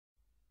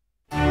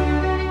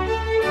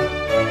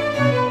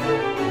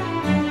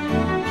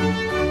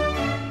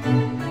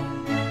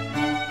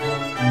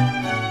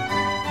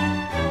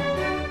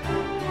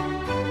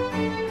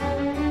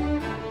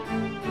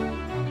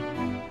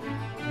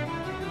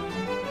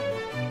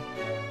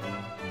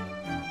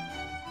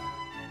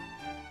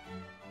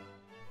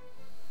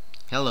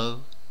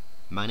Hello,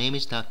 my name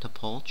is Dr.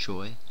 Paul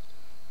Choi.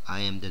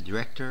 I am the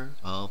director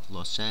of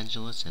Los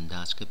Angeles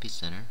Endoscopy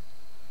Center.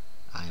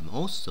 I am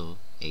also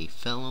a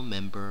fellow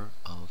member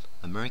of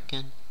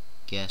American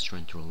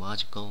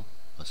Gastroenterological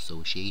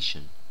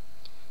Association.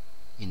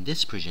 In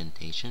this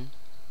presentation,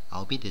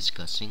 I'll be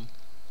discussing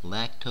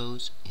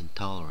lactose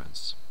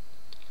intolerance.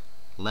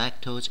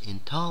 Lactose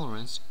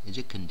intolerance is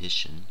a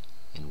condition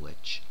in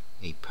which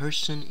a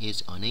person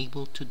is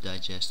unable to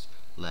digest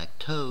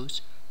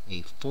lactose,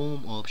 a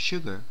form of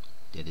sugar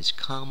that is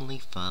commonly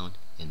found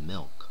in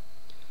milk.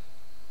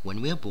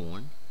 When we are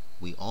born,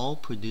 we all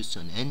produce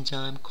an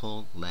enzyme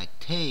called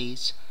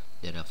lactase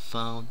that are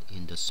found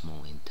in the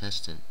small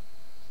intestine.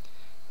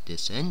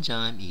 This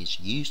enzyme is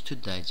used to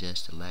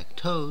digest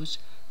lactose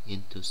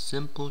into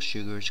simple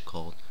sugars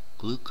called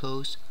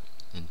glucose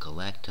and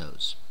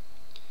galactose.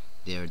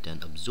 They are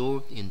then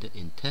absorbed in the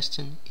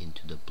intestine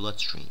into the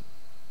bloodstream.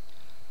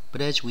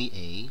 But as we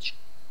age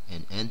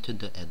and enter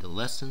the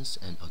adolescence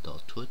and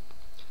adulthood,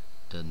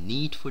 the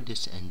need for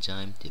this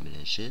enzyme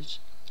diminishes,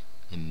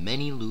 and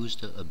many lose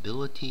the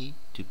ability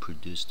to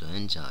produce the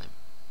enzyme.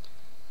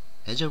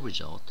 As a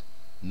result,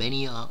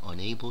 many are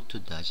unable to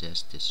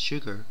digest this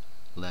sugar,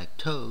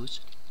 lactose,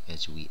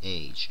 as we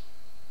age.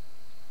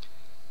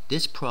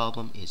 This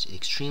problem is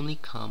extremely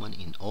common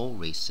in all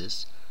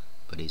races,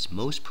 but is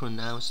most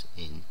pronounced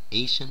in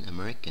Asian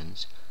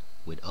Americans,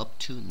 with up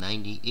to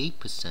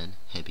 98%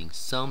 having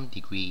some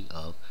degree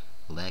of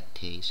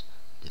lactase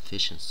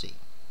deficiency.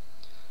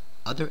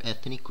 Other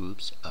ethnic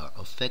groups are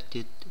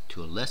affected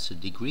to a lesser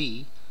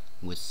degree,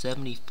 with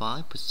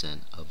 75%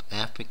 of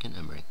African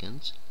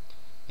Americans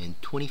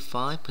and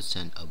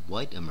 25% of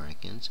white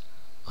Americans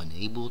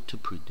unable to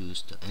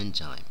produce the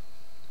enzyme.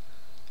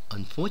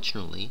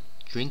 Unfortunately,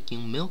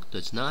 drinking milk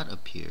does not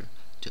appear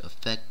to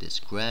affect this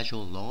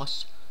gradual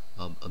loss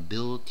of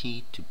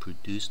ability to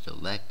produce the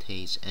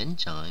lactase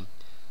enzyme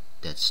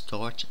that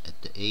starts at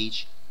the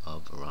age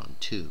of around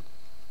 2.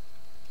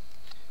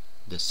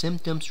 The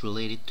symptoms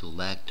related to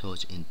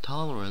lactose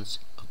intolerance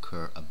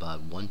occur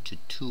about 1 to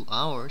 2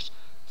 hours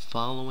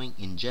following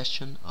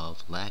ingestion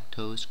of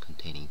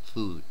lactose-containing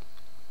food.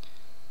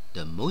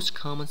 The most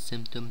common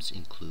symptoms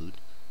include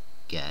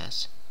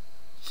gas,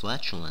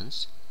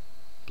 flatulence,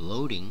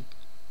 bloating,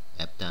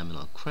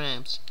 abdominal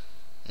cramps,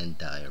 and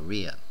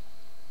diarrhea.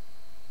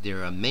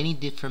 There are many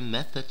different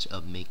methods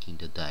of making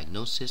the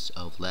diagnosis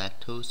of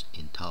lactose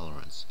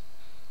intolerance.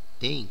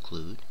 They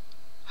include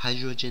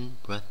hydrogen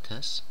breath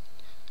test,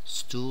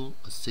 stool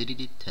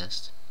acidity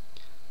test,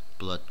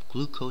 blood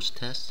glucose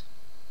test,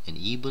 and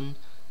even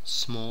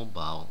small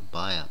bowel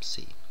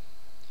biopsy.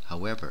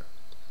 However,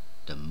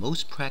 the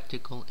most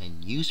practical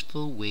and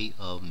useful way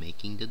of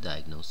making the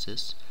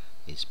diagnosis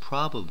is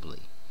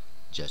probably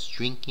just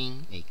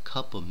drinking a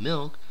cup of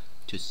milk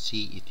to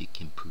see if you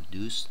can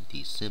produce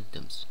these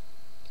symptoms.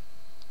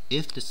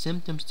 If the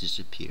symptoms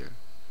disappear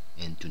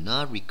and do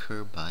not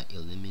recur by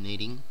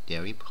eliminating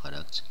dairy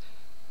products,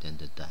 then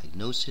the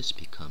diagnosis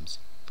becomes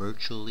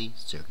virtually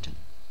certain.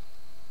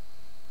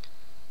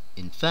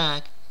 In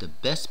fact, the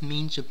best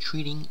means of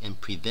treating and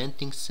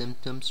preventing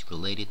symptoms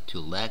related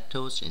to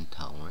lactose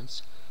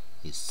intolerance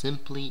is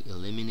simply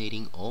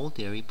eliminating all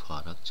dairy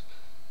products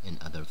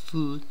and other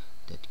food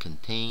that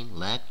contain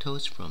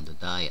lactose from the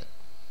diet.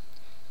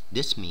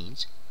 This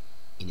means,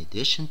 in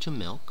addition to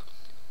milk,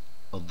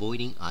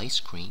 avoiding ice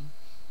cream,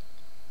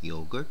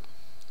 yogurt,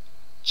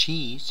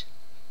 cheese,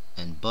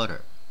 and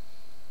butter.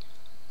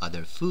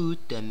 Other food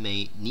that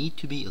may need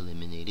to be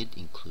eliminated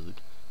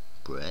include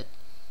bread,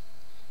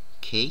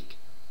 cake,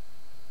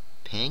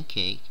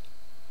 pancake,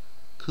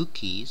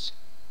 cookies,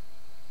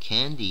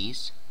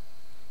 candies,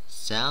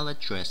 salad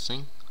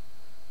dressing,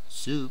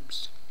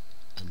 soups,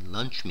 and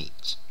lunch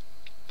meats.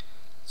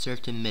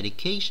 Certain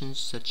medications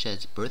such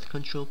as birth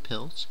control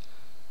pills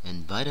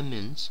and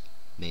vitamins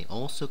may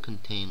also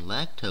contain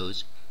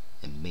lactose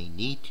and may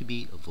need to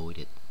be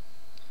avoided.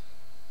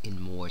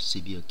 In more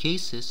severe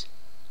cases,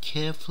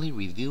 carefully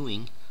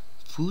reviewing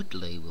food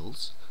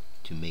labels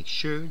to make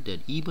sure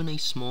that even a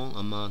small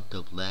amount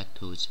of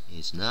lactose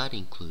is not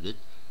included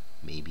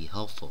may be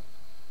helpful.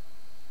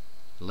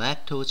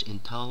 Lactose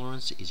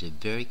intolerance is a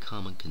very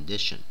common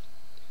condition.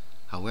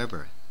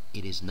 However,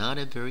 it is not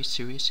a very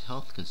serious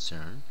health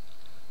concern,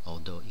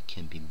 although it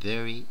can be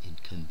very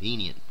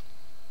inconvenient.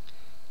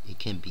 It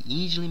can be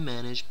easily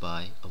managed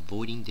by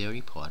avoiding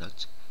dairy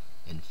products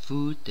and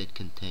food that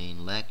contain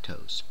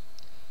lactose.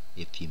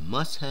 If you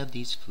must have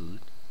these food,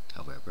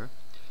 however,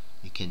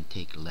 you can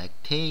take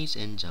lactase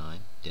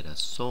enzyme that are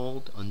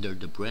sold under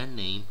the brand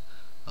name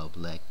of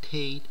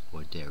Lactaid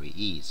or Dairy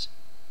Ease.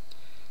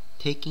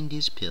 Taking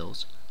these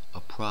pills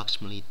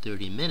approximately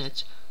 30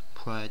 minutes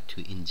prior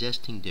to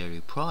ingesting dairy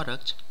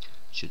products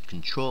should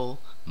control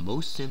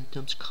most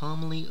symptoms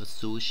commonly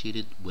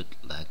associated with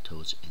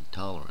lactose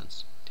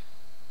intolerance.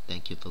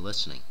 Thank you for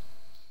listening.